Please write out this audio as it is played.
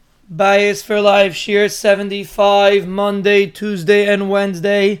Bias for Life, Shir 75, Monday, Tuesday, and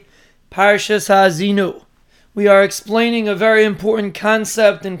Wednesday, Parshas Ha'azinu. We are explaining a very important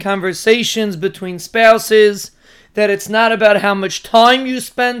concept in conversations between spouses, that it's not about how much time you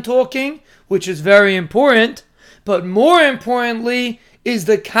spend talking, which is very important, but more importantly is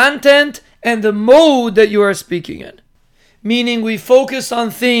the content and the mode that you are speaking in. Meaning we focus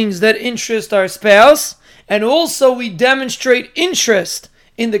on things that interest our spouse, and also we demonstrate interest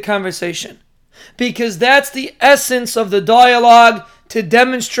in the conversation, because that's the essence of the dialogue, to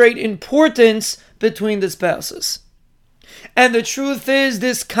demonstrate importance between the spouses. And the truth is,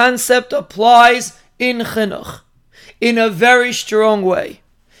 this concept applies in chinuch in a very strong way.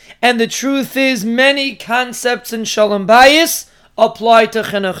 And the truth is, many concepts in Shalom Bayis apply to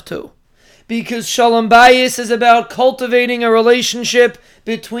chinuch too, because Shalom Bayis is about cultivating a relationship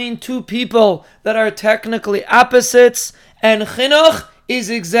between two people that are technically opposites, and chinuch is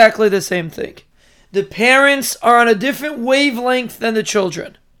exactly the same thing. The parents are on a different wavelength than the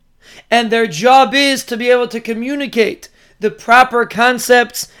children, and their job is to be able to communicate the proper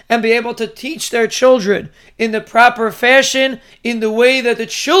concepts and be able to teach their children in the proper fashion, in the way that the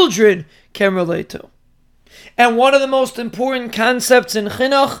children can relate to. And one of the most important concepts in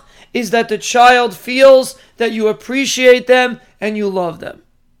chinuch is that the child feels that you appreciate them and you love them.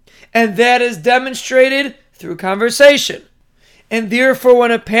 And that is demonstrated through conversation. And therefore,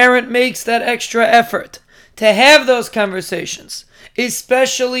 when a parent makes that extra effort to have those conversations,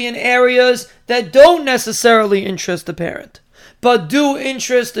 especially in areas that don't necessarily interest the parent, but do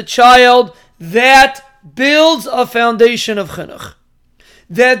interest the child, that builds a foundation of chinuch.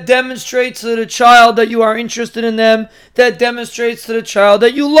 That demonstrates to the child that you are interested in them, that demonstrates to the child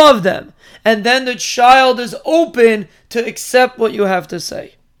that you love them, and then the child is open to accept what you have to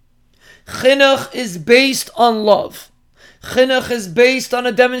say. Chinuch is based on love. Chinuch is based on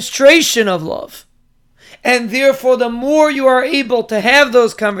a demonstration of love. And therefore, the more you are able to have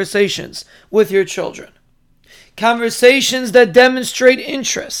those conversations with your children, conversations that demonstrate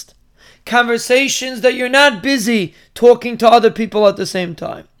interest, conversations that you're not busy talking to other people at the same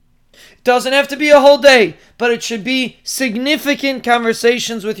time. It doesn't have to be a whole day, but it should be significant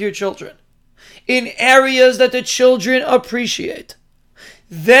conversations with your children in areas that the children appreciate.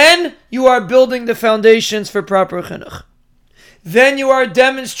 Then you are building the foundations for proper chinuch. Then you are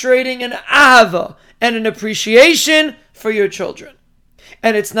demonstrating an ahava and an appreciation for your children.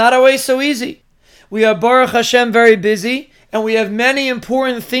 And it's not always so easy. We are, Baruch Hashem, very busy, and we have many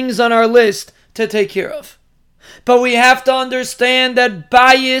important things on our list to take care of. But we have to understand that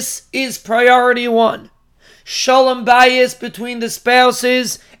bias is priority one. Shalom Bayis between the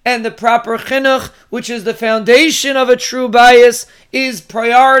spouses and the proper chinuch, which is the foundation of a true bias, is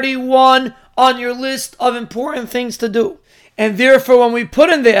priority one on your list of important things to do. And therefore, when we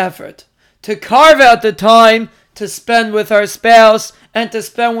put in the effort to carve out the time to spend with our spouse and to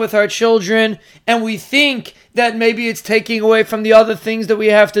spend with our children, and we think that maybe it's taking away from the other things that we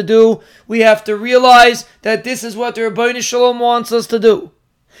have to do, we have to realize that this is what the Rebbeinu Shalom wants us to do.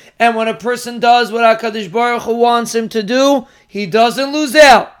 And when a person does what HaKadosh Baruch Hu wants him to do, he doesn't lose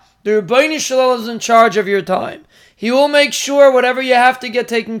out. The Rebbeinu Shalom is in charge of your time. He will make sure whatever you have to get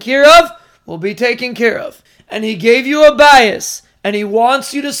taken care of will be taken care of. And he gave you a bias, and he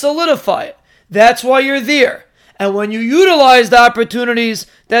wants you to solidify it. That's why you're there. And when you utilize the opportunities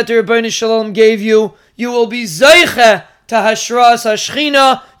that the Rebbeinu Shalom gave you, you will be zeicha to hashras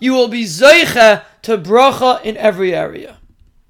hashchina. You will be zeicha to bracha in every area.